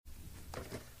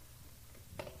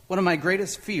One of my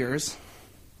greatest fears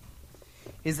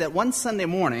is that one Sunday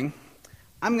morning,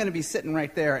 I'm going to be sitting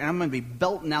right there, and I'm going to be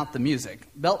belting out the music,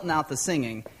 belting out the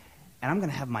singing, and I'm going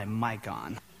to have my mic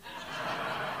on.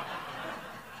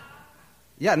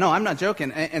 Yeah, no, I'm not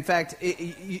joking. In fact,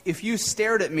 if you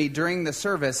stared at me during the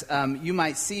service, you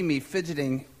might see me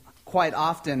fidgeting quite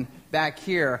often back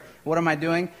here. What am I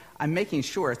doing? I'm making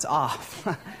sure it's off.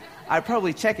 I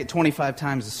probably check it 25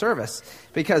 times a service,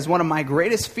 because one of my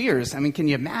greatest fears, can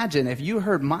you imagine if you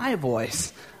heard my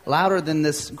voice louder than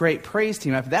this great praise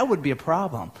team? That would be a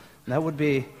problem. That'd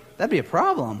be a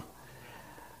problem.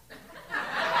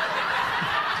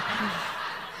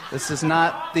 This is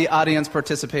not the audience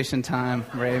participation time,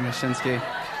 Ray Mashinsky.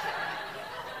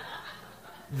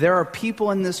 There are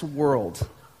people in this world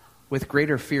with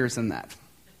greater fears than that.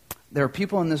 There are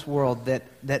people in this world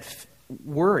that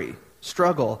worry,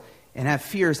 struggle, and have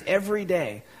fears every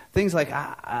day. Things like,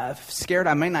 I'm scared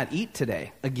I might not eat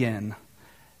today again.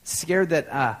 Scared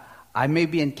that I may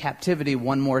be in captivity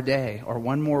one more day or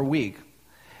one more week.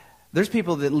 There's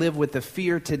people that live with the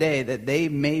fear today that they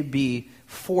may be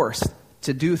forced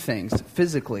to do things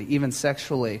physically, even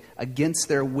sexually, against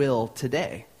their will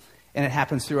today. And it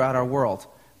happens throughout our world.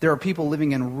 There are people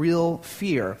living in real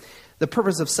fear. The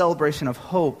purpose of Celebration of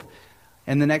Hope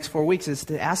in the next 4 weeks is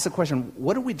to ask the question,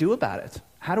 what do we do about it?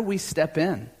 How do we step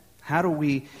in? How do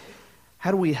we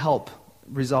help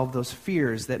resolve those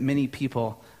fears that many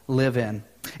people live in?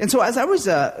 And so as I was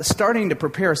starting to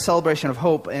prepare Celebration of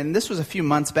Hope, and this was a few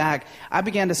months back, I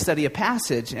began to study a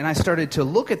passage, and I started to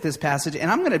look at this passage,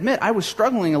 and I'm going to admit, I was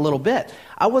struggling a little bit.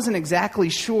 I wasn't exactly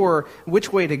sure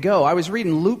which way to go. I was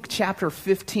reading Luke chapter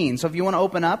 15. So if you want to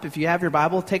open up, if you have your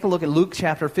Bible, take a look at Luke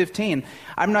chapter 15.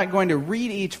 I'm not going to read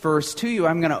each verse to you.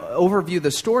 I'm going to overview the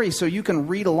story so you can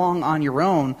read along on your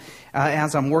own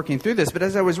as I'm working through this. But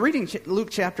as I was reading Luke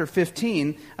chapter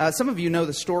 15, some of you know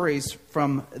the stories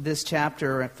from this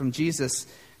chapter, from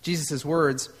Jesus'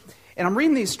 words. And I'm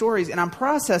reading these stories, and I'm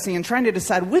processing and trying to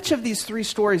decide which of these three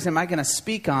stories am I going to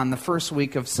speak on the first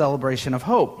week of Celebration of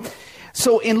Hope.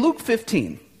 So in Luke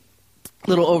 15,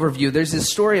 little overview, there's this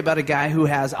story about a guy who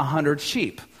has 100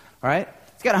 sheep, all right?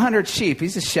 He's got 100 sheep.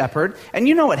 He's a shepherd. And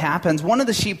you know what happens. One of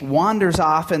the sheep wanders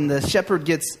off, and the shepherd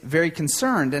gets very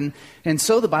concerned. And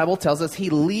so the Bible tells us he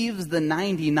leaves the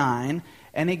 99,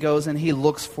 and he goes and he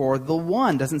looks for the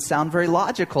one. Doesn't sound very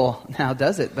logical now,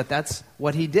 does it? But that's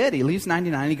what he did. He leaves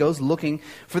 99. He goes looking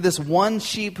for this one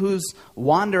sheep who's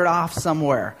wandered off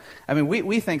somewhere.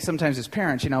 We think sometimes as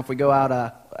parents, if we go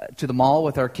out to the mall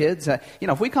with our kids,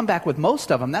 if we come back with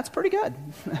most of them, that's pretty good.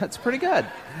 That's pretty good.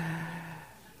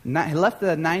 He left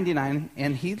the 99,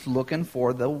 and he's looking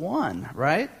for the one,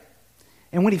 right?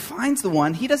 And when he finds the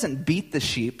one, he doesn't beat the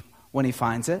sheep when he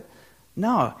finds it.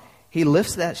 No, he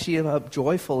lifts that sheep up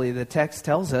joyfully, the text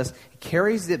tells us,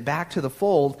 carries it back to the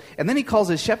fold, and then he calls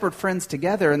his shepherd friends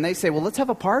together, and they say, well, let's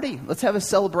have a party. Let's have a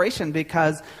celebration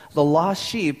because the lost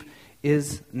sheep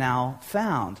is now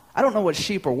found. I don't know what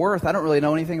sheep are worth. I don't really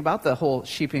know anything about the whole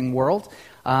sheeping world.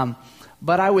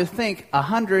 But I would think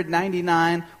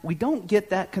 199, we don't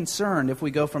get that concerned if we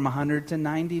go from 100 to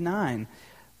 99.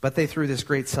 But they threw this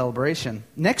great celebration.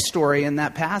 Next story in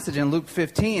that passage in Luke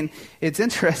 15, it's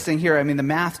interesting here. The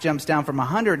math jumps down from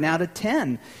 100 now to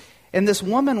 10. And this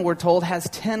woman, we're told, has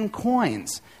 10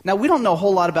 coins. Now, we don't know a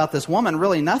whole lot about this woman,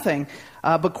 really nothing.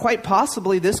 But quite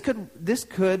possibly, this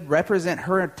could represent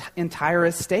her entire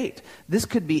estate. This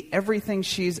could be everything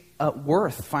she's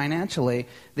worth financially,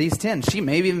 these 10. She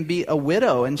may even be a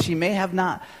widow, and she may have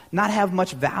not have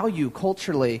much value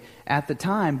culturally at the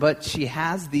time, but she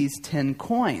has these 10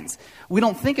 coins. We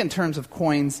don't think in terms of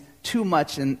coins too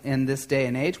much in this day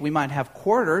and age. We might have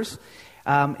quarters.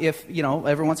 If,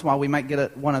 every once in a while we might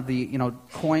get one of the,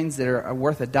 coins that are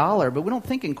worth $1, but we don't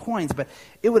think in coins, but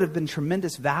it would have been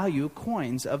tremendous value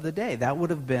coins of the day. That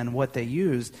would have been what they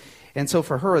used. And so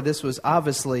for her, this was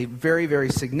obviously very, very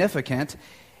significant.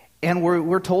 And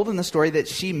we're told in the story that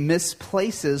she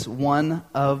misplaces one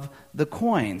of the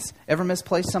coins. Ever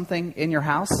misplace something in your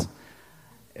house?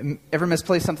 Ever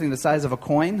misplace something the size of a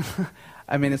coin?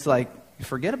 It's like,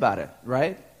 forget about it,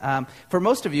 right? For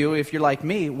most of you, if you're like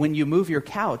me, when you move your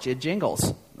couch, it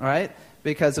jingles, right?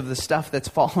 Because of the stuff that's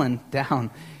fallen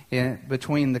down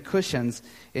between the cushions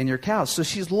in your couch. So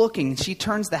she's looking. She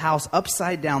turns the house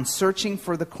upside down, searching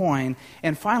for the coin.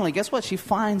 And finally, guess what? She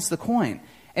finds the coin.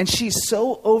 And she's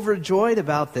so overjoyed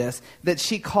about this that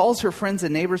she calls her friends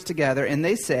and neighbors together, and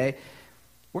they say,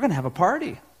 we're going to have a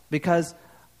party because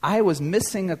I was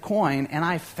missing a coin, and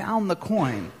I found the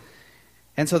coin.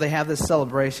 And so they have this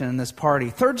celebration and this party.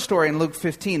 Third story in Luke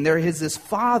 15, there is this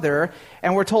father,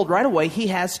 and we're told right away he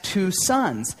has 2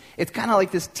 sons. It's kind of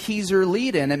like this teaser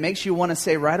lead-in. It makes you want to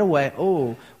say right away,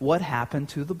 oh, what happened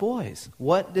to the boys?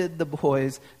 What did the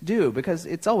boys do? Because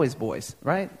it's always boys,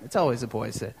 right? It's always the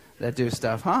boys that do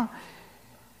stuff, huh?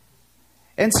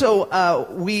 And so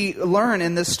we learn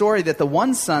in this story that the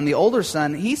one son, the older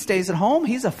son, he stays at home.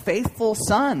 He's a faithful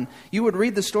son. You would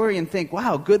read the story and think,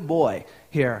 wow, good boy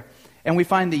here. And we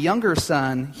find the younger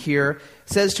son here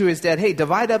says to his dad, hey,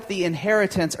 divide up the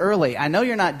inheritance early. I know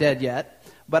you're not dead yet,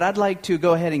 but I'd like to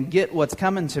go ahead and get what's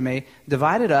coming to me.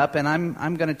 Divide it up, and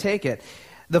I'm going to take it.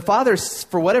 The father,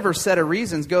 for whatever set of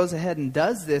reasons, goes ahead and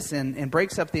does this and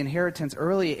breaks up the inheritance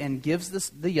early and gives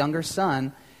the younger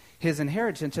son his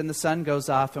inheritance. And the son goes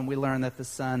off, and we learn that the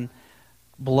son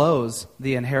blows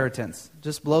the inheritance,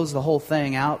 just blows the whole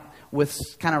thing out with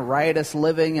kind of riotous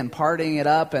living and partying it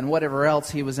up and whatever else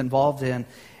he was involved in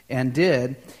and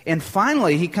did. And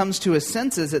finally, he comes to his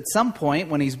senses at some point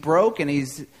when he's broke and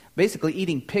he's basically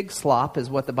eating pig slop, is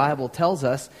what the Bible tells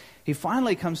us. He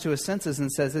finally comes to his senses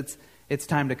and says, it's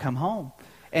time to come home.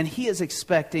 And he is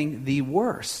expecting the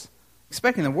worst.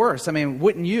 Expecting the worst. I mean,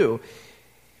 wouldn't you?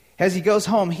 As he goes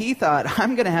home, he thought,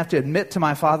 I'm going to have to admit to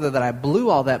my father that I blew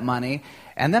all that money,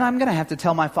 and then I'm going to have to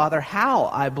tell my father how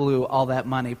I blew all that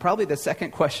money. Probably the second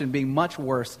question being much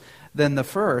worse than the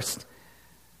first.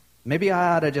 Maybe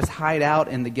I ought to just hide out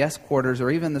in the guest quarters or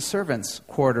even the servants'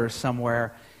 quarters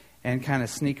somewhere and kind of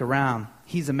sneak around.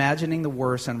 He's imagining the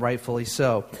worst, and rightfully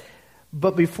so.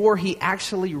 But before he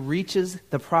actually reaches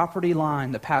the property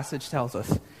line, the passage tells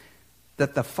us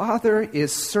that the father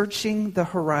is searching the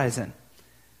horizon.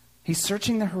 He's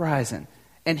searching the horizon,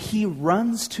 and he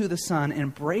runs to the son,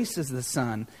 embraces the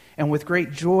son, and with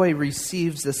great joy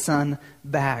receives the son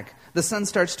back. The son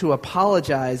starts to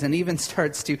apologize and even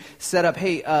starts to set up,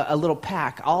 hey, a little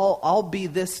pack. I'll be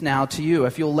this now to you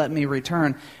if you'll let me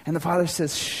return. And the father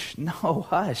says, shh, no,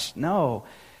 hush, no.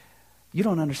 You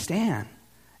don't understand.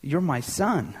 You're my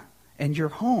son, and you're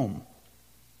home.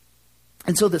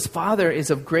 And so this father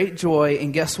is of great joy,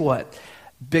 and guess what?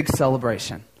 Big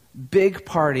celebration. Big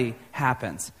party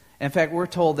happens. In fact, we're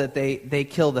told that they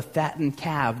kill the fattened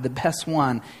calf, the best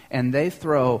one, and they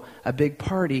throw a big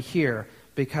party here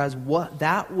because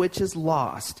that which is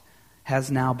lost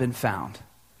has now been found.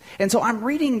 And so I'm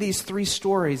reading these 3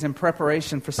 stories in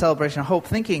preparation for Celebration of Hope,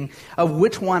 thinking of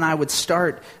which one I would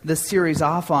start this series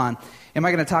off on. Am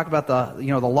I going to talk about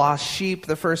the lost sheep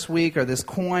the first week, or this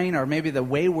coin, or maybe the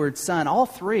wayward son? All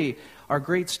 3 are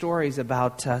great stories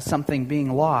about something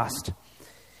being lost.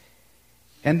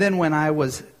 And then when I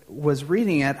was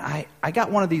reading it, I got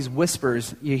one of these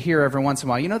whispers you hear every once in a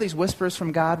while. You know these whispers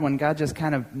from God when God just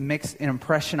kind of makes an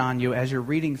impression on you as you're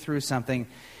reading through something.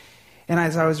 And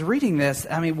as I was reading this,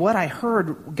 I mean, what I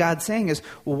heard God saying is,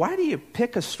 well, why do you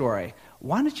pick a story?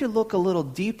 Why don't you look a little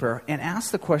deeper and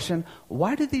ask the question,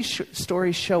 why did these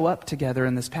stories show up together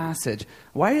in this passage?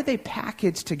 Why are they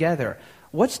packaged together?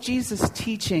 What's Jesus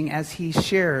teaching as he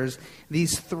shares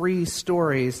these 3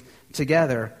 stories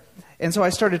together? And so I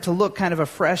started to look kind of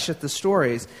afresh at the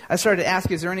stories. I started to ask,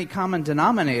 is there any common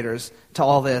denominators to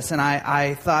all this? And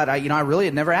I thought, I really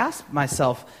had never asked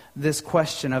myself this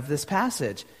question of this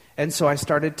passage. And so I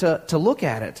started to look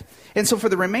at it. And so for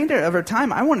the remainder of our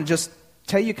time, I want to just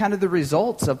tell you kind of the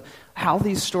results of how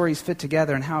these stories fit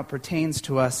together and how it pertains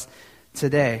to us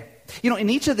today. In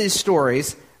each of these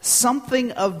stories,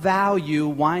 something of value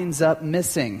winds up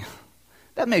missing.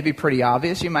 That may be pretty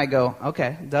obvious. You might go,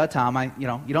 okay, duh, Tom,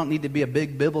 you don't need to be a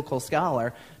big biblical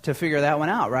scholar to figure that one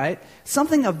out, right?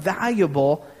 Something of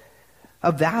value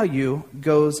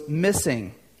goes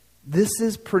missing. This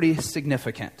is pretty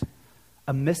significant.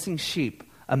 A missing sheep,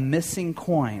 a missing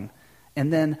coin,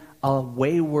 and then a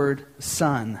wayward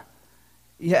son.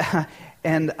 Yeah,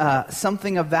 and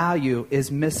something of value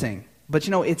is missing. But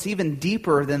it's even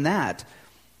deeper than that.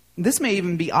 This may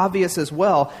even be obvious as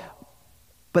well.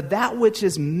 But that which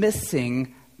is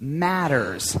missing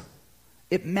matters.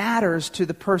 It matters to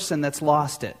the person that's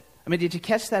lost it. I mean, did you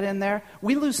catch that in there?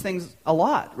 We lose things a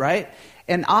lot, right?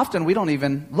 And often we don't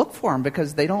even look for them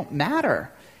because they don't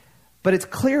matter. But it's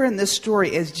clear in this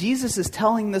story, as Jesus is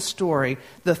telling this story,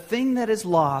 the thing that is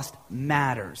lost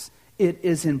matters. It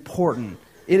is important.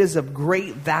 It is of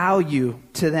great value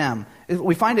to them.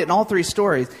 We find it in all 3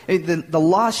 stories. The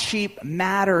lost sheep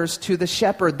matters to the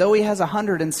shepherd. Though he has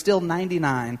 100 and still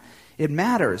 99, it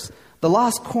matters. The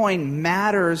lost coin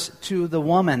matters to the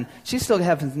woman. She still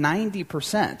has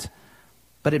 90%,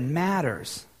 but it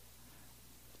matters.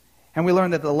 And we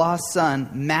learn that the lost son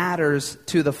matters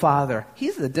to the father.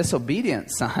 He's the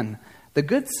disobedient son. The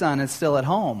good son is still at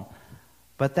home.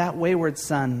 but that wayward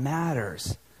son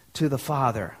matters to the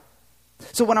Father.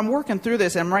 So when I'm working through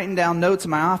this, I'm writing down notes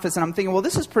in my office, and I'm thinking, well,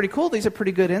 this is pretty cool. These are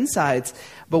pretty good insights.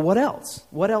 But what else?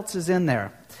 What else is in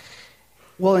there?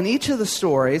 Well, in each of the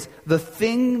stories, the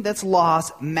thing that's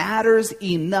lost matters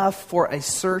enough for a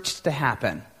search to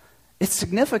happen. It's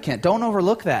significant. Don't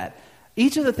overlook that.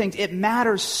 Each of the things, it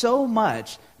matters so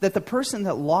much that the person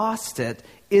that lost it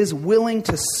is willing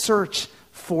to search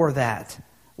for that,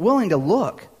 willing to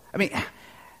look. I mean,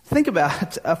 think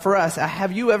about for us,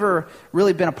 have you ever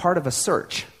really been a part of a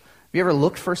search? Have you ever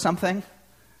looked for something?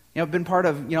 Been part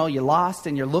of, you lost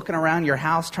and you're looking around your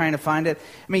house trying to find it.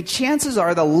 I mean, chances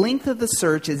are the length of the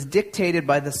search is dictated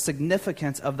by the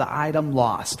significance of the item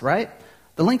lost, right?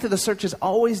 The length of the search is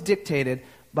always dictated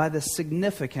by the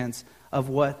significance of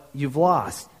what you've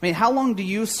lost. I mean, how long do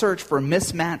you search for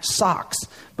mismatched socks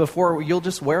before you'll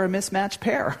just wear a mismatched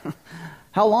pair?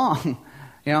 How long?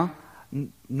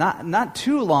 Not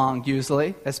too long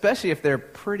usually, especially if they're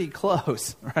pretty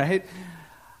close, right?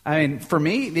 I mean, for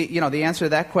me, the answer to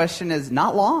that question is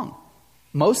not long.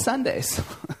 Most Sundays.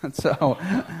 So,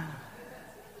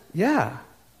 yeah.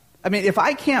 I mean, if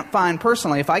I can't find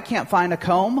a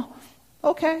comb,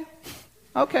 okay.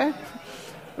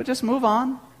 We'll just move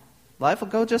on. Life will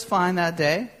go just fine that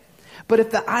day. But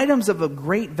if the items of a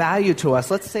great value to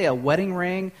us, let's say a wedding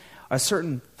ring, a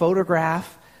certain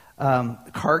photograph,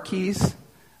 car keys,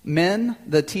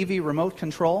 the TV remote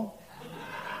control,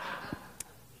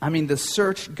 I mean, the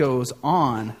search goes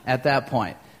on at that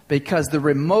point because the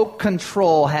remote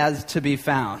control has to be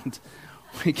found.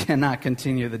 We cannot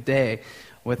continue the day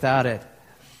without it.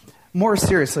 More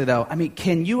seriously, though, I mean,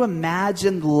 can you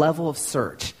imagine the level of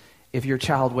search if your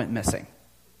child went missing?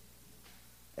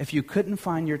 If you couldn't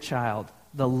find your child,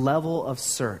 the level of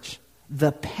search,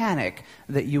 the panic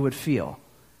that you would feel.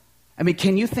 I mean,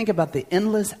 can you think about the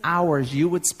endless hours you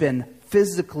would spend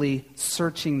physically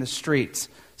searching the streets,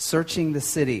 searching the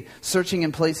city, searching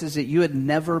in places that you had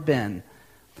never been?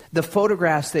 The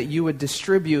photographs that you would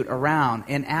distribute around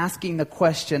and asking the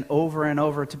question over and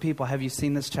over to people, have you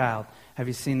seen this child? Have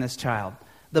you seen this child?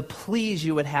 The pleas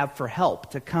you would have for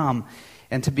help to come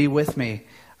and to be with me.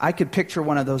 I could picture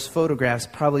one of those photographs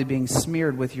probably being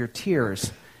smeared with your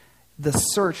tears. The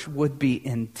search would be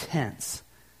intense.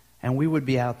 And we would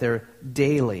be out there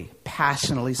daily,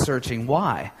 passionately searching.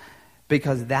 Why?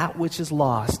 Because that which is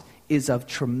lost is of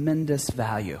tremendous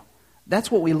value. That's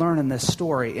what we learn in this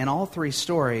story. In all three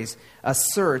stories, a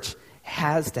search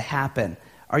has to happen.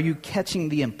 Are you catching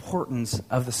the importance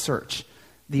of the search?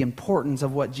 The importance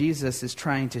of what Jesus is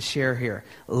trying to share here.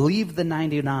 Leave the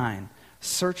 99.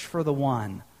 Search for the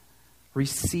one.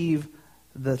 Receive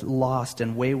the lost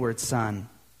and wayward son.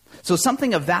 So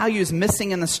something of value is missing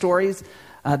in the stories.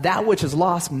 That which is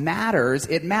lost matters.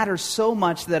 It matters so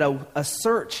much that a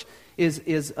search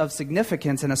is of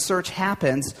significance, and a search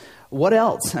happens. What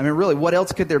else? I mean, really, what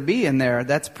else could there be in there?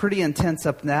 That's pretty intense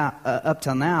up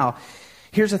till now.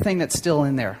 Here's the thing that's still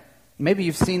in there. Maybe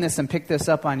you've seen this and picked this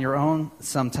up on your own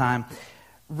sometime.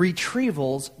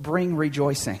 Retrievals bring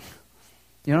rejoicing.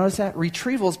 You notice that?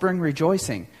 Retrievals bring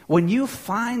rejoicing. When you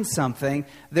find something,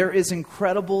 there is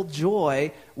incredible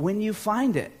joy when you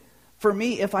find it. For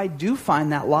me, if I do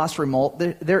find that lost remote,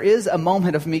 there is a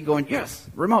moment of me going, yes,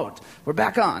 remote, we're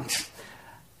back on.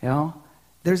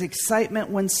 There's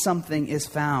excitement when something is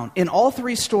found. In all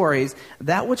three stories,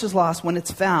 that which is lost, when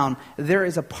it's found, there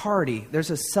is a party.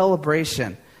 There's a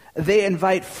celebration. They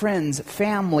invite friends,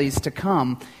 families to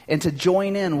come and to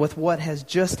join in with what has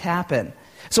just happened.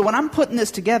 So when I'm putting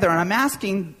this together and I'm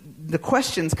asking, the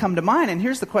questions come to mind. And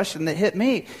here's the question that hit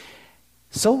me.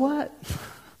 So what?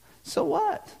 So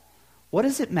what? What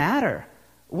does it matter?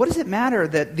 What does it matter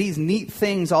that these neat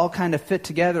things all kind of fit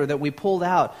together, that we pulled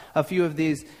out a few of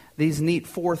these neat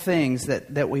four things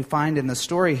that we find in the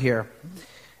story here?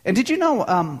 And did you know,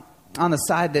 on the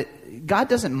side, that God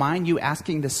doesn't mind you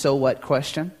asking the so what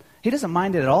question? He doesn't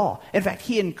mind it at all. In fact,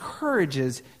 he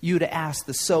encourages you to ask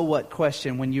the so what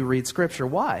question when you read Scripture.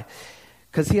 Why?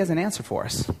 Because he has an answer for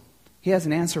us. He has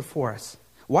an answer for us.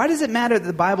 Why does it matter that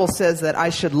the Bible says that I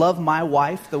should love my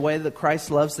wife the way that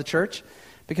Christ loves the church?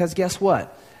 Because guess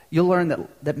what? You'll learn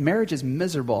that marriage is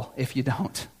miserable if you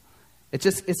don't.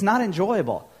 It's not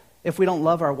enjoyable if we don't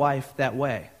love our wife that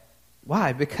way.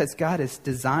 Why? Because God has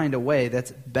designed a way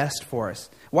that's best for us.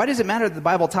 Why does it matter that the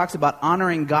Bible talks about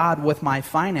honoring God with my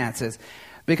finances?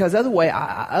 Because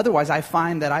otherwise I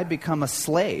find that I become a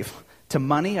slave to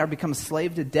money, or become a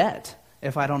slave to debt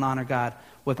if I don't honor God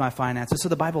with my finances. So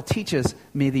the Bible teaches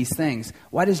me these things.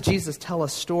 Why does Jesus tell a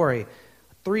story,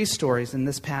 3 stories in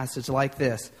this passage like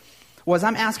this? Well, as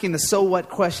I'm asking the so what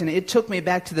question, it took me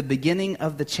back to the beginning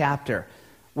of the chapter.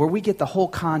 where we get the whole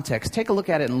context. Take a look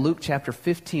at it in Luke chapter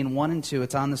 15, 1 and 2.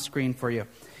 It's on the screen for you.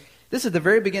 This is the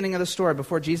very beginning of the story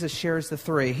before Jesus shares the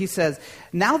three. He says,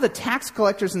 "Now the tax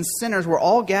collectors and sinners were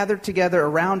all gathered together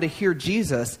around to hear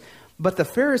Jesus, but the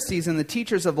Pharisees and the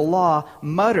teachers of the law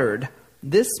muttered,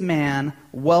 'This man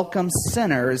welcomes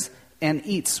sinners and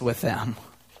eats with them.'"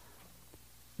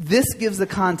 This gives the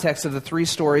context of the three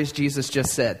stories Jesus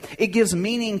just said. It gives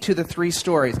meaning to the three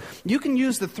stories. You can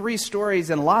use the three stories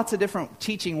in lots of different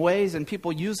teaching ways, and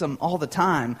people use them all the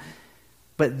time.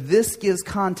 But this gives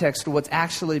context to what's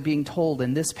actually being told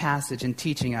in this passage and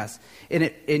teaching us.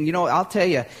 And I'll tell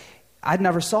you, I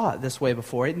never saw it this way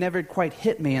before. It never quite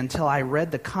hit me until I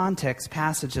read the context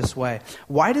passage this way.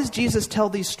 Why does Jesus tell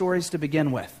these stories to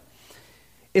begin with?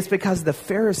 It's because the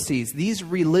Pharisees, these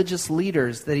religious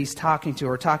leaders that he's talking to,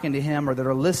 or talking to him, or that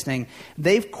are listening,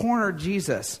 they've cornered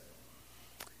Jesus.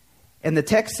 And the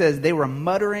text says they were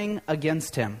muttering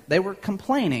against him. They were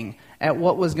complaining at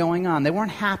what was going on. They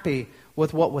weren't happy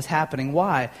with what was happening.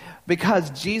 Why? Because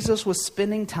Jesus was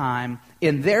spending time,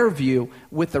 in their view,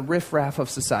 with the riffraff of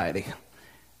society.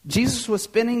 Jesus was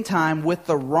spending time with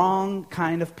the wrong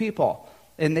kind of people.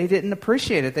 And they didn't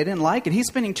appreciate it. They didn't like it. He's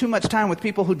spending too much time with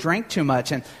people who drank too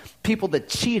much and people that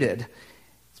cheated.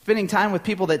 Spending time with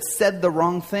people that said the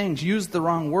wrong things, used the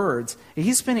wrong words.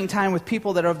 He's spending time with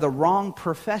people that are of the wrong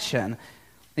profession.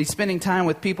 He's spending time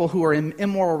with people who are in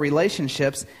immoral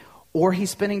relationships. Or he's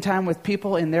spending time with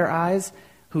people in their eyes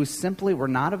who simply were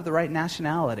not of the right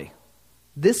nationality.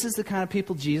 This is the kind of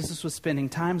people Jesus was spending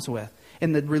times with.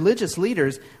 And the religious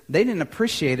leaders, they didn't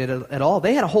appreciate it at all.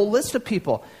 They had a whole list of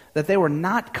people that they were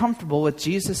not comfortable with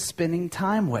Jesus spending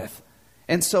time with.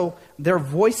 And so they're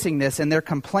voicing this and they're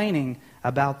complaining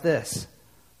about this.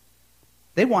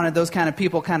 They wanted those kind of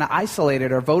people kind of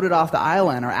isolated or voted off the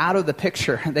island or out of the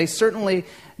picture. They certainly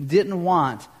didn't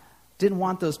want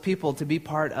those people to be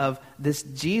part of this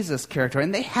Jesus character.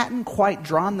 And they hadn't quite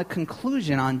drawn the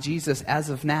conclusion on Jesus as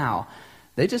of now.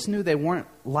 They just knew they weren't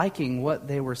liking what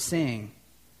they were seeing.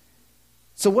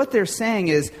 So what they're saying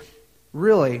is,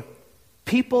 really,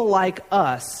 people like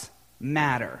us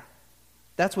matter.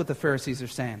 That's what the Pharisees are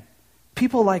saying.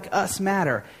 People like us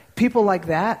matter. People like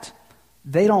that,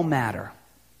 they don't matter.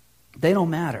 They don't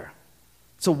matter.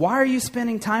 So why are you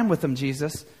spending time with them,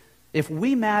 Jesus? If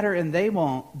we matter and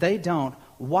they don't,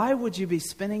 why would you be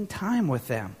spending time with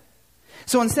them?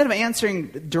 So instead of answering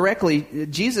directly,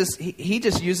 Jesus, he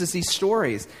just uses these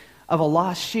stories of a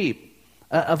lost sheep,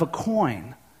 of a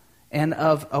coin, and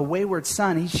of a wayward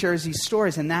son. He shares these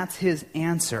stories, and that's his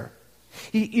answer.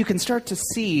 You can start to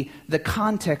see the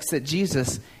context that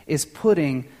Jesus is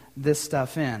putting this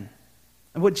stuff in.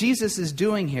 And what Jesus is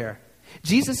doing here,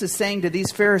 Jesus is saying to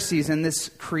these Pharisees in this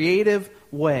creative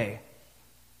way,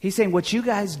 he's saying, what you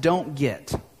guys don't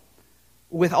get,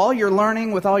 with all your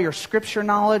learning, with all your scripture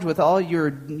knowledge, with all your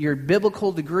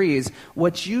biblical degrees,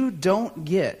 what you don't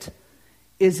get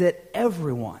is that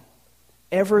everyone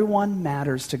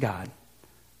matters to God.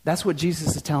 That's what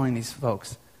Jesus is telling these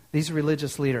folks, these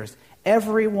religious leaders.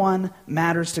 Everyone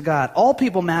matters to God. All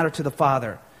people matter to the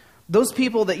Father. Those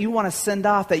people that you want to send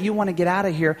off, that you want to get out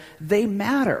of here, they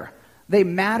matter. They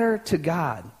matter to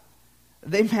God.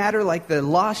 They matter like the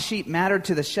lost sheep mattered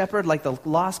to the shepherd, like the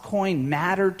lost coin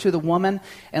mattered to the woman,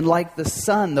 and like the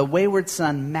son, the wayward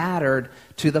son, mattered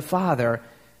to the Father.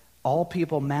 All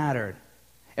people mattered.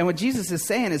 And what Jesus is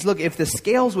saying is, look, if the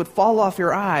scales would fall off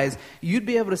your eyes, you'd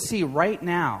be able to see right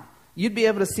now. You'd be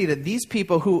able to see that these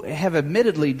people who have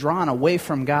admittedly drawn away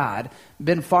from God,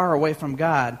 been far away from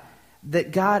God,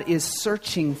 that God is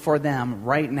searching for them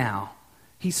right now.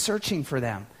 He's searching for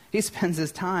them. He spends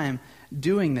his time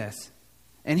doing this.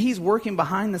 And he's working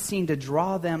behind the scene to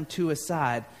draw them to his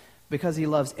side because he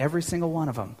loves every single one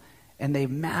of them. And they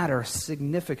matter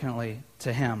significantly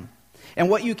to him. And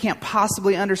what you can't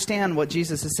possibly understand, what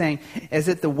Jesus is saying, is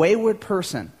that the wayward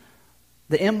person,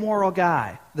 the immoral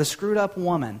guy, the screwed up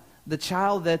woman, the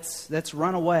child that's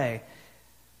run away,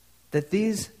 that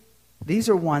these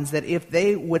are ones that if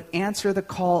they would answer the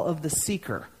call of the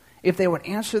seeker, if they would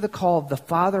answer the call of the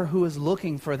Father who is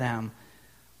looking for them,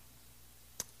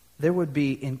 there would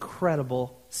be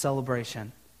incredible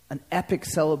celebration, an epic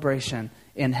celebration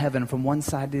in heaven from one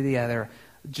side to the other,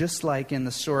 just like in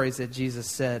the stories that Jesus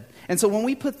said. And so when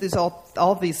we put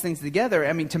all these things together,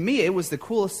 I mean, to me, it was the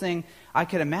coolest thing I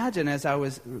could imagine as I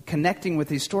was connecting with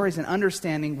these stories and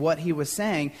understanding what he was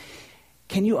saying.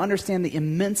 Can you understand the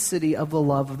immensity of the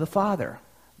love of the Father?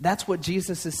 That's what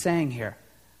Jesus is saying here.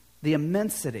 The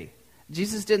immensity.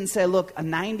 Jesus didn't say, look, a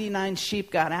 99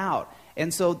 sheep got out.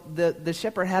 And so the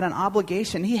shepherd had an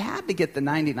obligation. He had to get the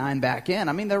 99 back in.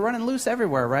 I mean, they're running loose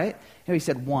everywhere, right? And he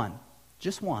said, one.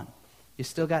 Just one. You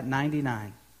still got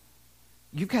 99.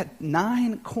 You've got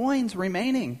 9 coins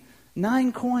remaining.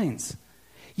 9 coins.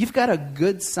 You've got a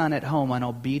good son at home, an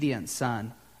obedient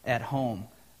son at home.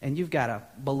 And you've got a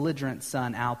belligerent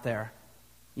son out there.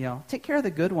 Take care of the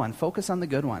good one. Focus on the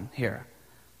good one here.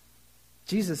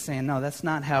 Jesus is saying, no, that's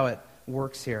not how it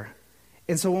works here.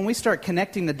 And so when we start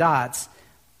connecting the dots,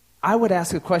 I would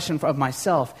ask a question of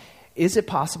myself. Is it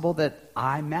possible that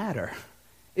I matter?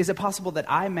 Is it possible that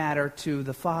I matter to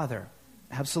the Father?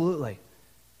 Absolutely.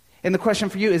 And the question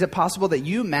for you, is it possible that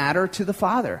you matter to the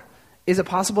Father? Is it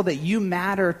possible that you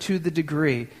matter to the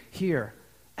degree here?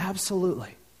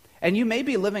 Absolutely. And you may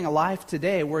be living a life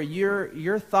today where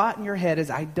your thought in your head is,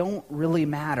 I don't really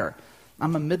matter.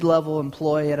 I'm a mid-level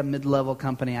employee at a mid-level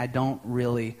company. I don't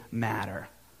really matter.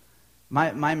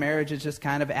 My marriage is just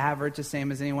kind of average, the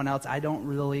same as anyone else. I don't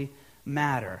really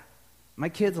matter. My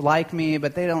kids like me,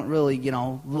 but they don't really,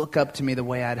 look up to me the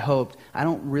way I'd hoped. I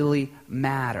don't really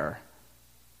matter.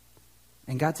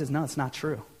 And God says, no, it's not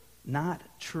true. Not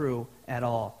true at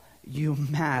all. You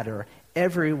matter.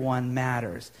 Everyone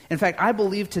matters. In fact, I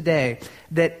believe today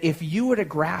that if you were to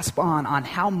grasp on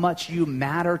how much you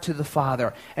matter to the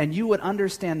Father, and you would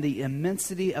understand the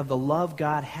immensity of the love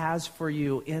God has for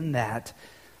you in that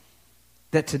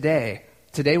today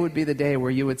would be the day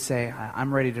where you would say,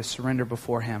 I'm ready to surrender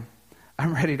before Him.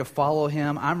 I'm ready to follow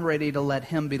Him. I'm ready to let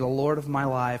Him be the Lord of my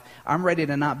life. I'm ready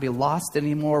to not be lost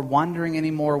anymore, wandering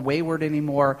anymore, wayward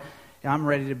anymore. I'm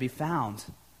ready to be found.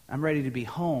 I'm ready to be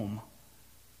home.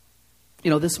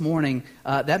 This morning,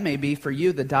 that may be for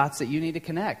you the dots that you need to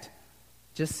connect.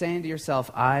 Just saying to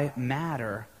yourself, I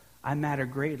matter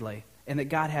greatly, and that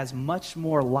God has much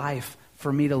more life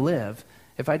for me to live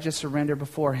if I just surrender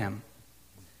before Him.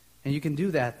 And you can do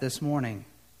that this morning,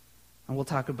 and we'll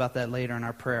talk about that later in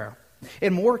our prayer.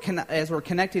 And as we're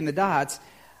connecting the dots,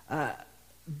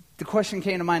 the question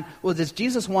came to mind, well, does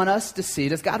Jesus want us to see,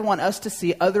 does God want us to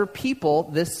see other people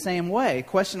this same way?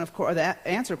 The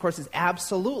answer, of course, is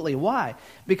absolutely. Why?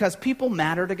 Because people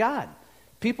matter to God.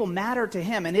 People matter to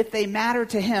Him. And if they matter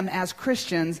to Him as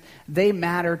Christians, they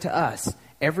matter to us.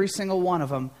 Every single one of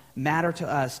them matter to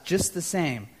us just the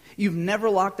same. You've never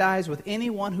locked eyes with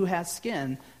anyone who has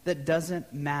skin that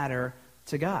doesn't matter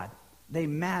to God. They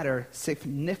matter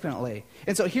significantly.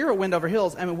 And so here at Wendover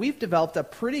Hills, we've developed a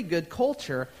pretty good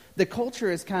culture. The culture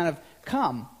is kind of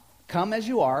come as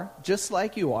you are, just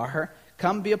like you are.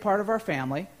 Come be a part of our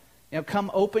family. Come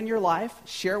open your life,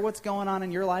 share what's going on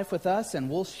in your life with us, and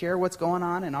we'll share what's going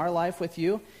on in our life with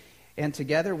you. And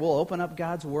together we'll open up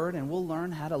God's Word and we'll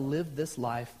learn how to live this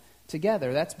life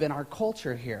together. That's been our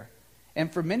culture here.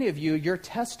 And for many of you, your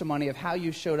testimony of how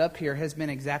you showed up here has been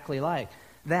exactly like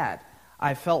that.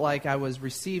 I felt like I was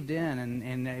received in,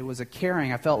 and it was a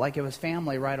caring. I felt like it was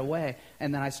family right away.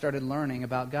 And then I started learning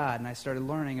about God, and I started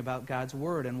learning about God's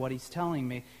Word and what He's telling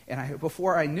me. And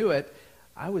before I knew it,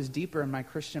 I was deeper in my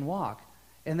Christian walk.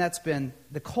 And that's been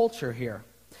the culture here.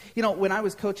 When I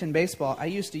was coaching baseball, I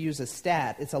used to use a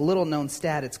stat. It's a little-known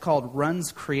stat. It's called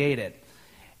runs created.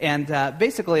 And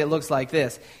basically it looks like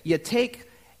this. You take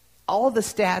all the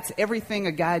stats, everything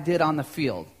a guy did on the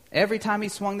field, every time he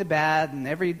swung the bat and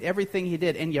everything he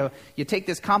did, and you take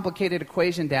this complicated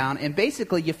equation down, and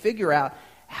basically you figure out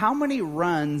how many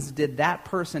runs did that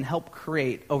person help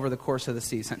create over the course of the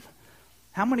season.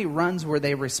 How many runs were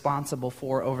they responsible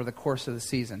for over the course of the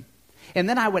season? And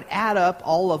then I would add up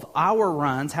all of our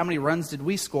runs, how many runs did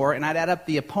we score, and I'd add up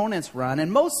the opponent's run.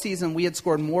 And most season we had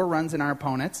scored more runs than our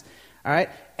opponents, all right?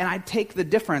 And I'd take the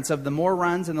difference of the more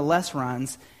runs and the less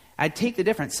runs. I'd take the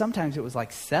difference. Sometimes it was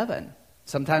like 7.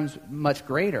 Sometimes much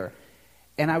greater.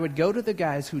 And I would go to the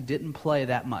guys who didn't play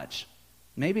that much,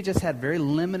 maybe just had very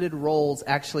limited roles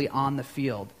actually on the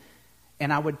field,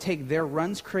 and I would take their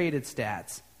runs created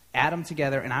stats, add them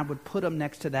together, and I would put them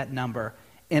next to that number,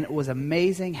 and it was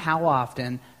amazing how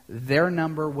often their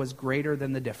number was greater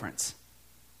than the difference.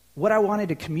 What I wanted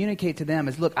to communicate to them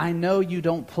is, look, I know you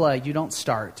don't play, you don't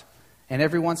start, and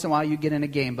every once in a while you get in a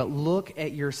game, but look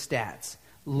at your stats.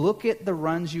 Look at the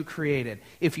runs you created.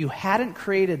 If you hadn't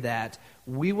created that,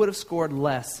 we would have scored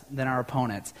less than our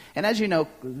opponents. And as you know,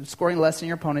 scoring less than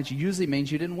your opponents usually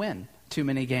means you didn't win too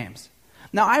many games.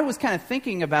 Now, I was kind of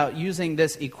thinking about using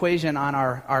this equation on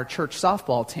our church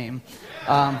softball team.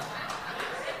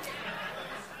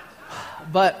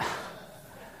 But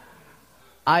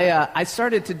I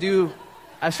started to do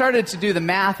the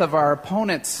math of our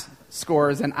opponents'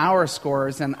 scores and our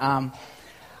scores, and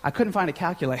I couldn't find a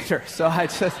calculator, so I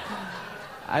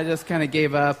just kind of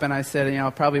gave up, and I said,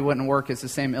 it probably wouldn't work. It's the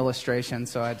same illustration,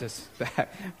 so I just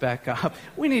back up.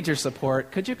 We need your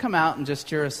support. Could you come out and just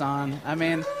cheer us on?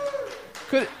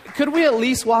 Could we at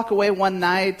least walk away one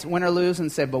night, win or lose, and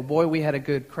say, "But boy, we had a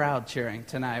good crowd cheering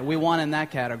tonight. We won in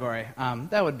that category."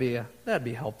 That'd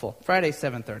be helpful. Friday,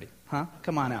 7:30. Huh?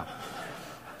 Come on out.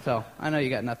 So I know you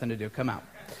got nothing to do. Come out.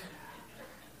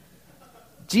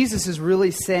 Jesus is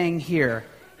really saying here.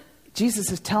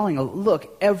 Jesus is telling,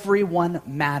 look, everyone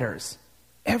matters.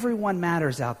 Everyone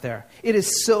matters out there. It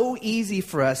is so easy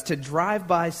for us to drive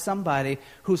by somebody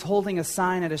who's holding a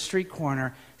sign at a street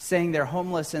corner saying they're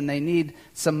homeless and they need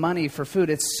some money for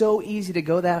food. It's so easy to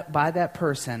go by that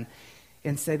person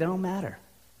and say they don't matter.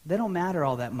 They don't matter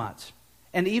all that much.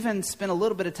 And even spend a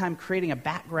little bit of time creating a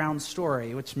background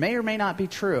story, which may or may not be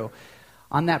true,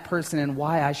 on that person and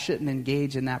why I shouldn't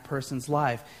engage in that person's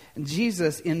life. And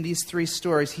Jesus, in these three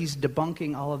stories, he's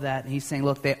debunking all of that. And he's saying,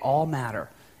 look, they all matter.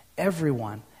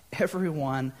 Everyone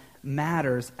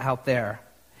matters out there.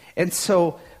 And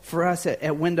so for us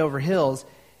at Wendover Hills,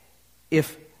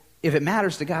 if it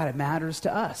matters to God, it matters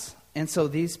to us. And so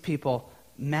these people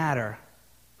matter.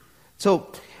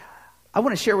 So I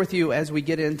want to share with you as we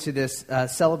get into this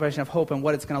celebration of hope and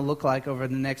what it's going to look like over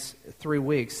the next 3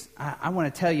 weeks. I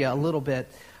want to tell you a little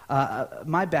bit.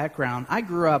 My background, I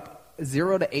grew up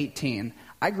 0 to 18.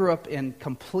 I grew up in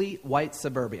complete white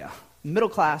suburbia,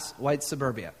 middle-class white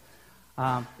suburbia.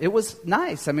 It was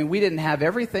nice. I mean, we didn't have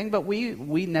everything, but we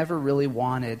never really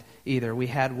wanted either. We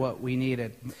had what we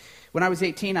needed. When I was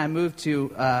 18, I moved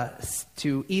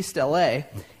to East LA,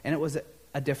 and it was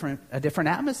a different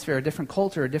atmosphere, a different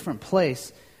culture, a different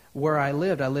place where I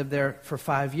lived. I lived there for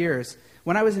 5 years.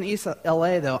 When I was in East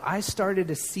LA, though, I started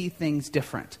to see things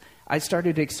different. I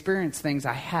started to experience things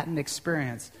I hadn't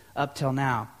experienced up till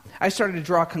now. I started to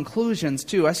draw conclusions,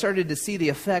 too. I started to see the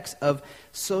effects of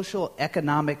social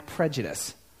economic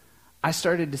prejudice. I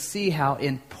started to see how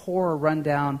in poor,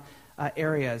 rundown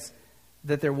areas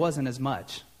that there wasn't as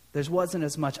much. There wasn't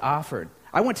as much offered.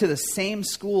 I went to the same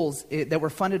schools that were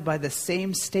funded by the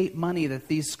same state money that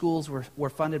these schools were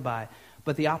funded by,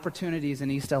 but the opportunities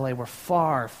in East LA were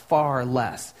far, far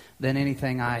less than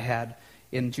anything I had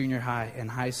in junior high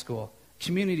and high school.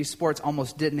 Community sports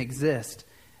almost didn't exist.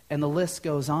 And the list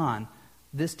goes on.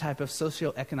 This type of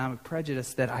socioeconomic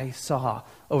prejudice that I saw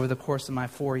over the course of my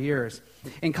 4 years.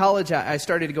 In college, I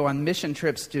started to go on mission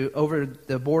trips over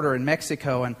the border in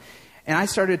Mexico. And I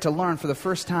started to learn for the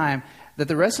first time that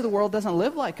the rest of the world doesn't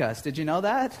live like us. Did you know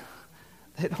that?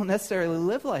 They don't necessarily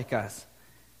live like us.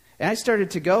 And I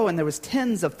started to go, and there was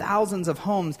tens of thousands of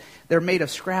homes. They're made of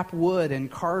scrap wood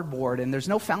and cardboard, and there's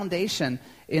no foundation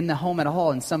in the home at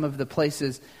all in some of the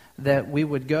places that we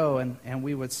would go and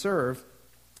we would serve.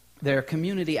 They're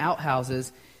community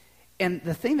outhouses. And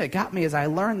the thing that got me is I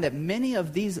learned that many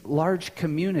of these large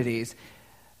communities,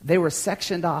 they were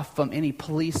sectioned off from any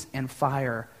police and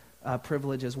fire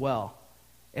privilege as well.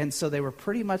 And so they were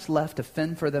pretty much left to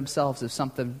fend for themselves if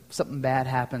something bad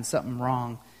happened, something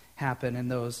wrong happened in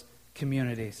those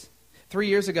communities. 3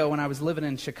 years ago when I was living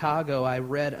in Chicago, I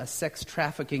read a sex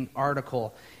trafficking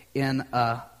article in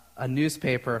a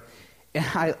newspaper.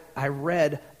 And I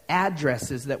read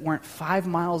addresses that weren't 5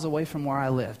 miles away from where I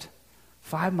lived.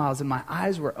 5 miles, and my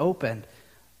eyes were opened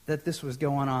that this was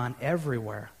going on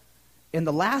everywhere. And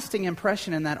the lasting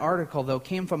impression in that article, though,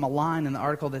 came from a line in the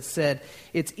article that said,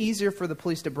 it's easier for the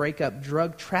police to break up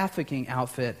drug trafficking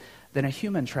outfit than a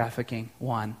human trafficking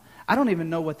one. I don't even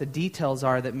know what the details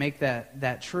are that make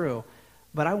that true,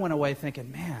 but I went away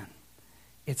thinking, man,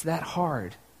 it's that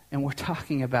hard. And we're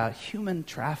talking about human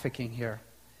trafficking here.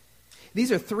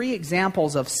 These are 3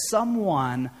 examples of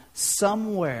someone,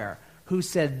 somewhere, who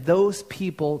said those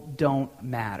people don't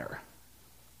matter.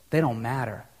 They don't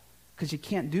matter. Because you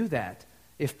can't do that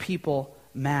if people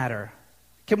matter.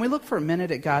 Can we look for a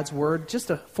minute at God's Word? Just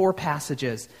 4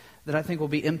 passages that I think will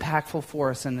be impactful for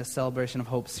us in this Celebration of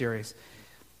Hope series.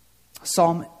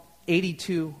 Psalm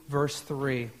 82, verse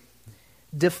 3.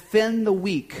 Defend the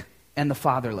weak and the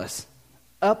fatherless.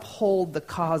 Uphold the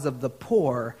cause of the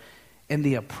poor and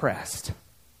the oppressed.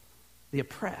 The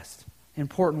oppressed.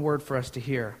 Important word for us to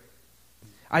hear.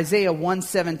 Isaiah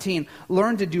 1:17,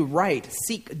 learn to do right,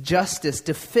 seek justice,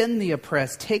 defend the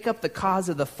oppressed, take up the cause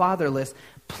of the fatherless,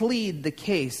 plead the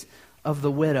case of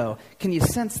the widow. Can you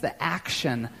sense the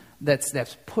action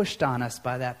that's pushed on us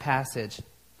by that passage?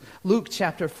 Luke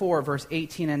chapter 4, verse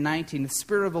 18 and 19, the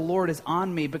Spirit of the Lord is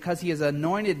on me because He has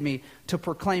anointed me to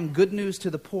proclaim good news to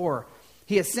the poor.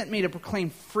 He has sent me to proclaim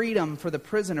freedom for the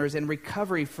prisoners and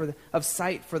recovery of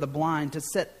sight for the blind, to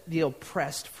set the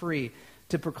oppressed free,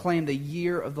 to proclaim the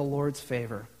year of the Lord's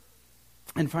favor.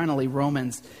 And finally,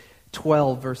 Romans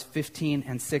 12, verse 15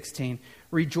 and 16.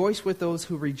 Rejoice with those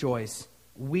who rejoice.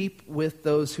 Weep with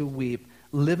those who weep.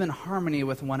 Live in harmony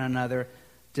with one another.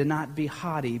 Do not be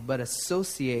haughty, but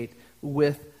associate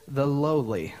with the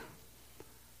lowly.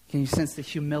 Can you sense the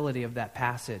humility of that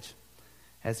passage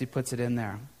as he puts it in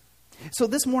there? So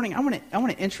this morning, I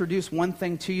want to introduce one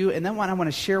thing to you, and then I want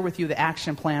to share with you the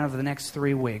action plan over the next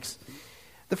 3 weeks.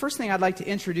 The first thing I'd like to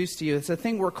introduce to you is a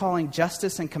thing we're calling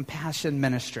Justice and Compassion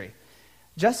Ministry.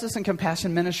 Justice and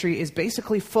Compassion Ministry is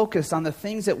basically focused on the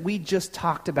things that we just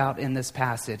talked about in this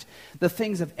passage, the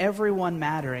things of everyone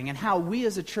mattering, and how we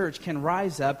as a church can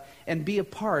rise up and be a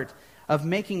part of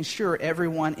making sure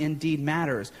everyone indeed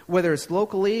matters, whether it's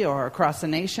locally or across the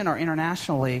nation or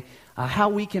internationally, how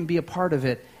we can be a part of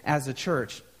it as a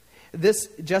church. This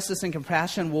Justice and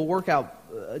Compassion will work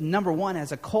out, number one,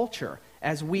 as a culture,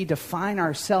 as we define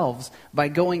ourselves by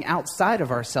going outside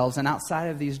of ourselves and outside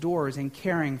of these doors and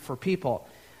caring for people.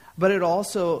 But it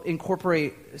also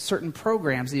incorporate certain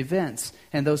programs, events,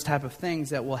 and those type of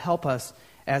things that will help us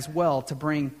as well to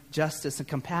bring justice and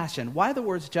compassion. Why the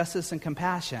words justice and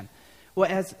compassion? Well,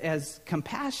 as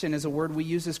compassion is a word we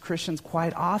use as Christians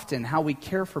quite often, how we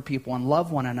care for people and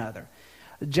love one another.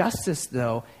 Justice,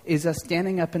 though, is us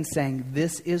standing up and saying,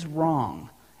 this is wrong,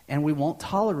 and we won't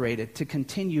tolerate it to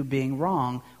continue being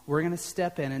wrong. We're going to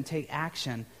step in and take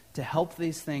action to help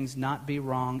these things not be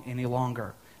wrong any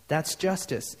longer. That's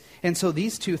justice. And so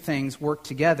these two things work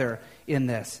together in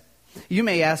this. You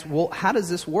may ask, well, how does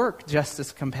this work,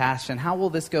 justice, compassion? How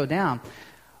will this go down?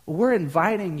 We're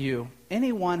inviting you,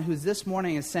 anyone who's this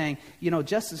morning is saying,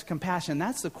 justice, compassion,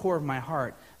 that's the core of my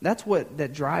heart. That's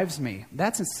that drives me.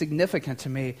 That's significant to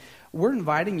me. We're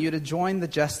inviting you to join the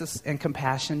Justice and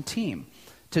Compassion team,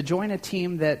 to join a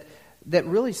team that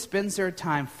really spends their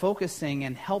time focusing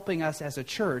and helping us as a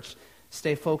church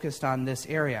stay focused on this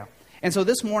area. And so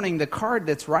this morning, the card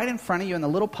that's right in front of you in the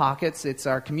little pockets, it's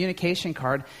our communication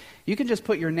card. You can just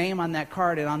put your name on that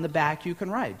card, and on the back you can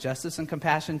write Justice and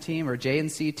Compassion Team or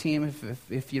J&C Team.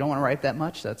 If you don't want to write that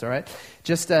much, that's all right.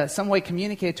 Just some way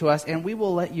communicate to us, and we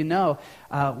will let you know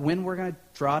when we're going to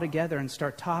draw together and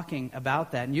start talking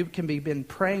about that. And you can begin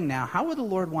praying now. How would the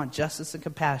Lord want justice and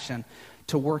compassion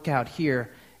to work out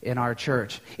here in our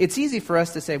church? It's easy for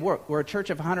us to say, we're a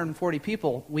church of 140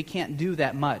 people. We can't do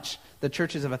that much. The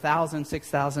churches of 1,000,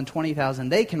 6,000, 20,000,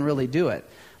 they can really do it.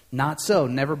 Not so.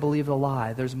 Never believe a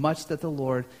lie. There's much that the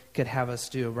Lord could have us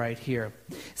do right here.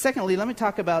 Secondly, let me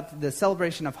talk about the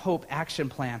Celebration of Hope action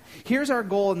plan. Here's our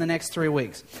goal in the next 3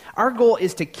 weeks. Our goal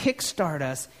is to kickstart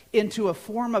us into a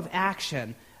form of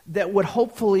action that would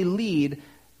hopefully lead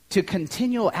to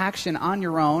continual action on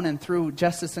your own and through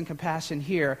justice and compassion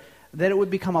here, that it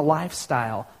would become a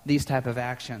lifestyle, these type of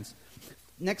actions.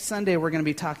 Next Sunday, we're going to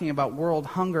be talking about world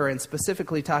hunger and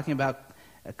specifically talking about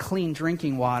clean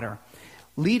drinking water.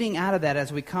 Leading out of that,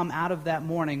 as we come out of that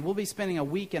morning, we'll be spending a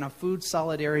week in a food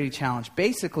solidarity challenge.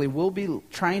 Basically, we'll be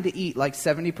trying to eat like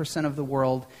 70% of the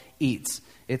world eats.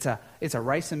 It's a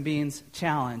rice and beans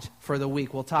challenge for the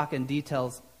week. We'll talk in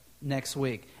details next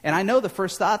week. And I know the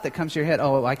first thought that comes to your head,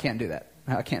 I can't do that.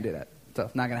 I can't do that. So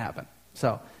it's not going to happen.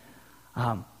 So,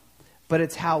 but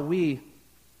it's how we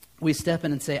step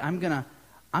in and say, I'm going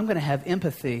to have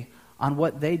empathy on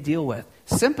what they deal with.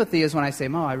 Sympathy is when I say,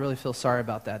 Mo, I really feel sorry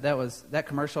about that. That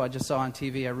commercial I just saw on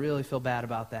TV, I really feel bad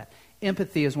about that.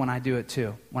 Empathy is when I do it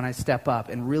too, when I step up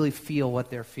and really feel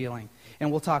what they're feeling. And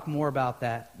we'll talk more about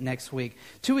that next week.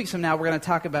 2 weeks from now, we're going to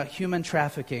talk about human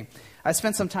trafficking. I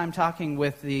spent some time talking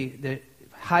with the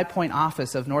High Point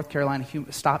office of North Carolina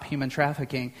Stop Human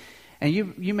Trafficking. And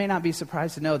you may not be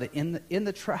surprised to know that in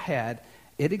the triad,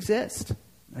 it exists.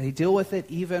 They deal with it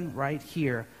even right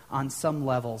here on some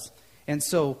levels. And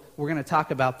so we're going to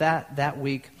talk about that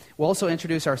week. We'll also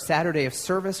introduce our Saturday of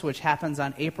Service, which happens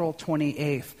on April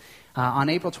 28th. On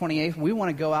April 28th, we want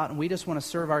to go out and we just want to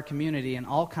serve our community in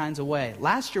all kinds of ways.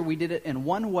 Last year, we did it in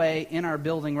one way in our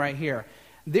building right here.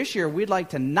 This year, we'd like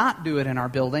to not do it in our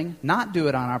building, not do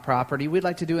it on our property. We'd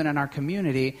like to do it in our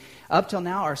community. Up till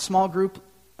now,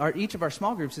 each of our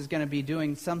small groups is going to be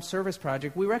doing some service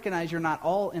project. We recognize you're not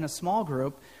all in a small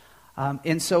group.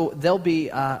 And so there'll be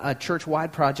a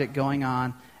church-wide project going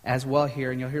on as well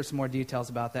here, and you'll hear some more details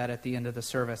about that at the end of the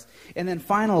service. And then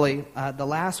finally, the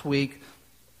last week,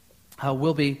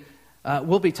 we'll be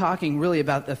talking really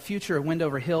about the future of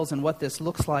Windover Hills and what this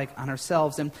looks like on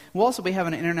ourselves. And we'll also be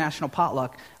having an international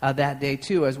potluck that day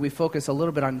too, as we focus a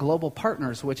little bit on Global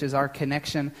Partners, which is our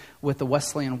connection with the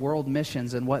Wesleyan World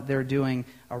Missions and what they're doing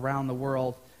around the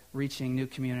world, reaching new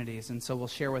communities. And so we'll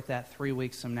share with that 3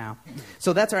 weeks from now.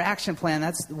 So that's our action plan.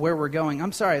 That's where we're going.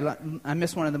 I'm sorry, I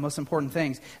missed one of the most important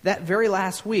things. That very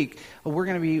last week, we're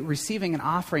going to be receiving an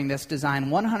offering that's designed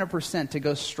 100% to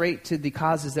go straight to the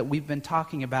causes that we've been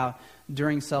talking about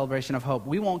during Celebration of Hope.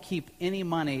 We won't keep any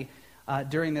money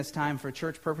during this time for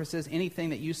church purposes. Anything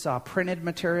that you saw, printed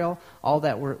material, all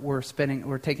that we're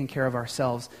taking care of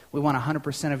ourselves. We want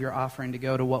 100% of your offering to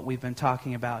go to what we've been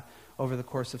talking about over the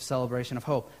course of Celebration of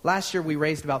Hope. Last year we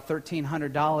raised about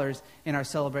 $1,300 in our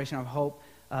Celebration of Hope,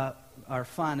 our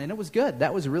fund, and it was good.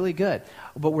 That was really good.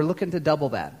 But we're looking to double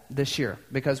that this year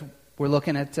because we're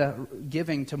looking at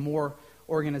giving to more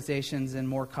organizations and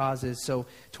more causes. So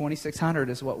 $2,600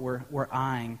 is what we're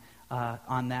eyeing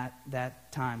on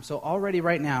that time. So already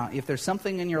right now, if there's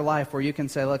something in your life where you can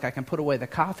say, look, I can put away the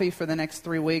coffee for the next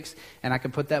 3 weeks, and I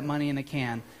can put that money in a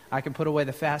can. I can put away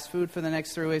the fast food for the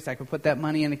next 3 weeks. I can put that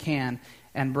money in a can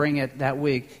and bring it that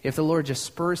week. If the Lord just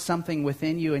spurs something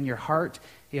within you in your heart,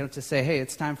 to say, hey,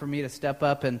 it's time for me to step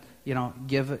up and,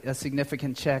 give a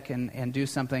significant check and do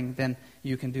something, then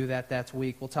you can do that. That's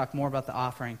week. We'll talk more about the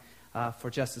offering for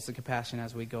justice and compassion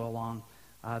as we go along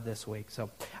this week. So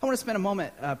I want to spend a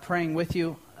moment praying with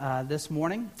you this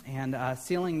morning and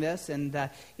sealing this. And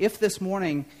if this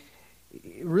morning,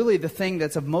 really the thing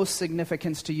that's of most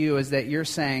significance to you is that you're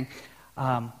saying,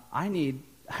 I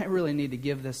really need to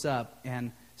give this up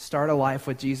and start a life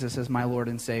with Jesus as my Lord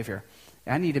and Savior.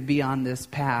 I need to be on this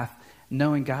path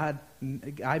knowing God,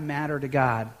 I matter to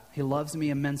God. He loves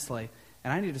me immensely.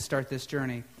 And I need to start this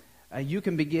journey. You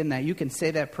can begin that. You can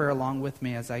say that prayer along with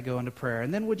me as I go into prayer.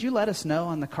 And then would you let us know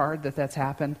on the card that that's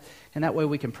happened? And that way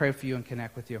we can pray for you and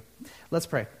connect with you. Let's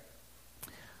pray.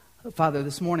 Father,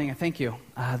 this morning I thank you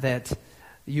that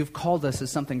you've called us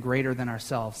as something greater than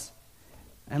ourselves.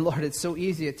 And Lord, it's so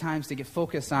easy at times to get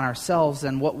focused on ourselves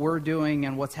and what we're doing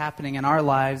and what's happening in our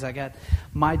lives. I got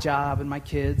my job and my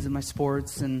kids and my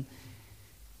sports and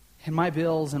my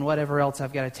bills and whatever else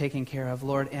I've got to take care of,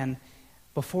 Lord. And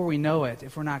before we know it,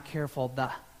 if we're not careful,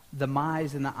 the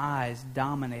my's and the I's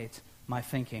dominate my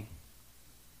thinking.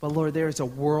 But Lord, there's a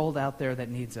world out there that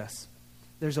needs us.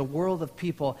 There's a world of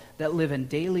people that live in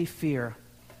daily fear,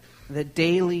 that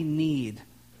daily need.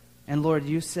 And Lord,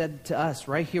 you said to us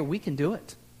right here, we can do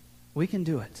it. We can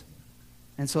do it.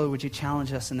 And so would you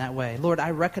challenge us in that way? Lord,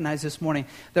 I recognize this morning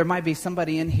there might be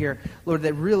somebody in here, Lord,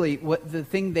 that really what the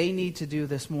thing they need to do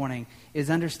this morning is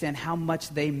understand how much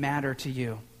they matter to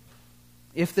you.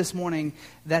 If this morning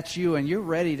that's you and you're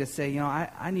ready to say,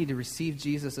 I need to receive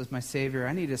Jesus as my Savior.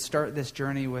 I need to start this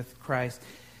journey with Christ.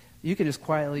 You can just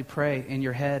quietly pray in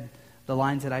your head the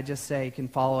lines that I just say. You can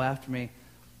follow after me.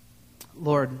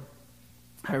 Lord,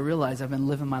 I realize I've been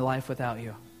living my life without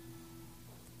you.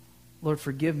 Lord,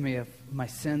 forgive me of my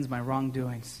sins, my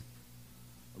wrongdoings.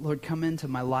 Lord, come into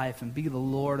my life and be the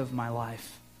Lord of my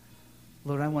life.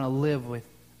 Lord, I want to live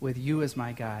with you as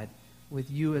my guide,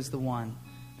 with you as the one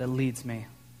that leads me.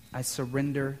 I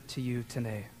surrender to you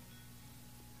today.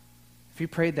 If you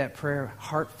prayed that prayer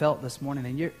heartfelt this morning,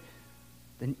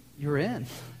 then you're in.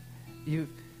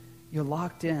 You're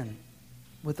locked in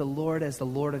with the Lord as the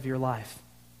Lord of your life.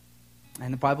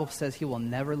 And the Bible says he will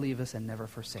never leave us and never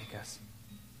forsake us.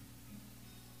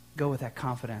 Go with that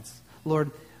confidence.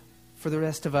 Lord, for the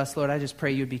rest of us, Lord, I just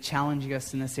pray you'd be challenging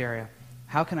us in this area.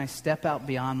 How can I step out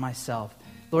beyond myself?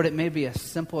 Lord, it may be as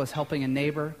simple as helping a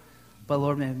neighbor, but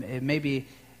Lord, it may be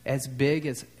as big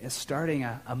as starting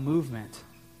a movement.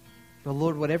 But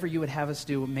Lord, whatever you would have us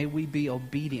do, may we be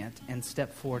obedient and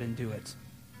step forward and do it.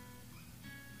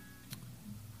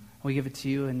 We give it to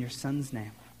you in your Son's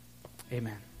name.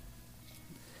 Amen.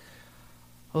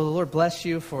 Well, the Lord bless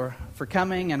you for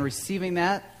coming and receiving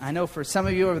that. I know for some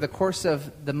of you over the course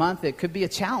of the month, it could be a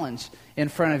challenge in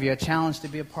front of you, a challenge to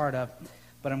be a part of.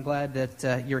 But I'm glad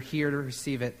that you're here to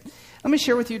receive it. Let me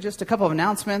share with you just a couple of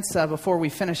announcements before we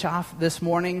finish off this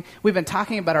morning. We've been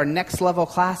talking about our next level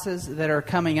classes that are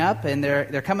coming up, and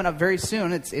they're coming up very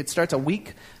soon. It starts a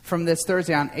week from this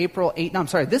Thursday on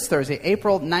this Thursday,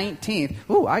 April 19th.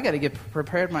 Ooh, I got to get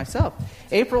prepared myself.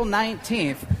 April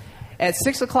 19th. At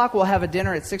 6 o'clock, we'll have a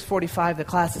dinner. At 6:45, the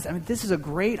classes. I mean, this is a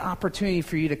great opportunity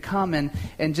for you to come and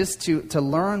just to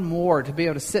learn more, to be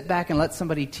able to sit back and let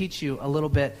somebody teach you a little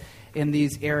bit in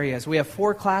these areas. We have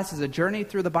 4 classes, a journey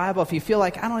through the Bible. If you feel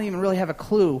like I don't even really have a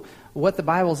clue what the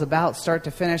Bible's about, start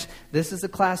to finish, this is the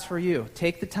class for you.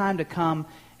 Take the time to come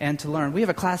and to learn. We have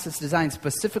a class that's designed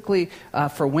specifically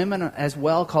for women as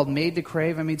well, called Made to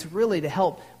Crave. I mean, it's really to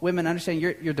help women understand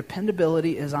your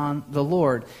dependability is on the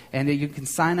Lord, and you can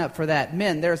sign up for that.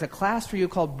 Men, there's a class for you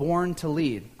called Born to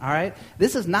Lead, all right?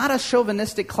 This is not a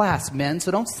chauvinistic class, men,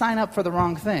 so don't sign up for the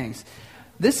wrong things.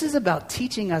 This is about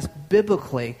teaching us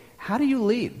biblically, how do you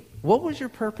lead? What was your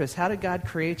purpose? How did God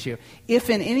create you? If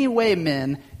in any way,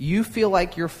 men, you feel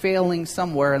like you're failing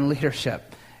somewhere in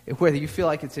leadership, whether you feel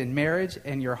like it's in marriage,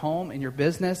 in your home, in your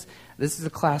business, this is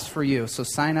a class for you. So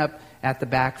sign up at the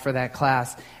back for that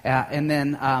class. And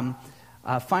then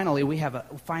Finally, we have a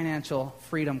financial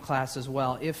freedom class as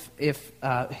well. If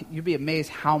you'd be amazed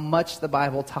how much the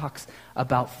Bible talks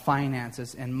about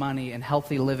finances and money and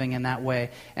healthy living in that way.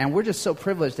 And we're just so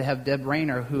privileged to have Deb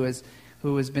Rayner, who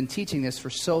has been teaching this for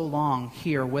so long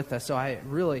here with us. So I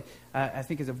really, I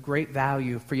think it's of great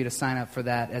value for you to sign up for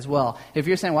that as well. If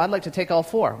you're saying, well, I'd like to take all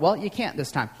 4. Well, you can't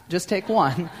this time. Just take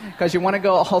 1 because you want to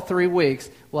go all 3 weeks.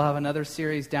 We'll have another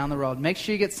series down the road. Make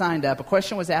sure you get signed up. A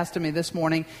question was asked of me this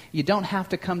morning. You don't have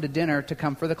to come to dinner to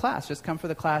come for the class. Just come for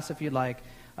the class if you'd like.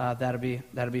 That'll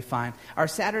be fine. Our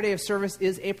Saturday of service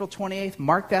is April 28th.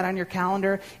 Mark that on your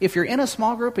calendar. If you're in a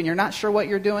small group and you're not sure what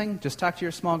you're doing, just talk to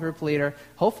your small group leader.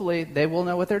 Hopefully, they will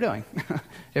know what they're doing.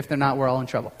 If they're not, we're all in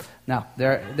trouble. No,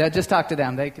 just talk to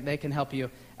them. They can help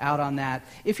you out on that.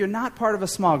 If you're not part of a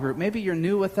small group, maybe you're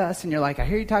new with us and you're like, I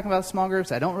hear you talking about small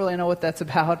groups. I don't really know what that's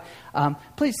about.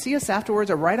 Please see us afterwards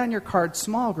or write on your card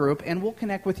small group, and we'll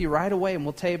connect with you right away, and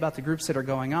we'll tell you about the groups that are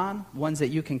going on, ones that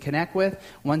you can connect with,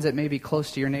 ones that may be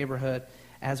close to your neighborhood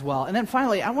as well. And then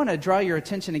finally, I want to draw your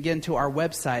attention again to our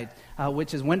website,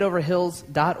 which is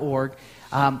wendoverhills.org.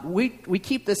 We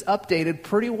keep this updated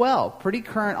pretty well, pretty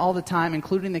current all the time,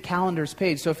 including the calendars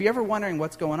page. So if you're ever wondering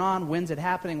what's going on, when's it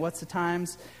happening, what's the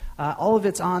times, all of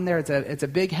it's on there. It's a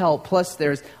big help. Plus,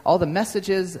 there's all the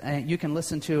messages you can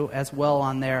listen to as well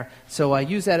on there. So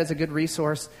use that as a good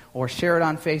resource, or share it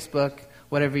on Facebook.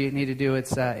 Whatever you need to do,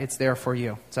 it's there for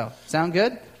you. So, sound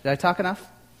good? Did I talk enough?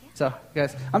 So,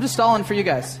 guys, I'm just stalling for you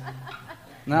guys.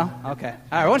 No? Okay. All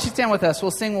right, why don't you stand with us? We'll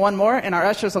sing one more, and our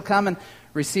ushers will come and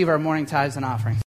receive our morning tithes and offerings.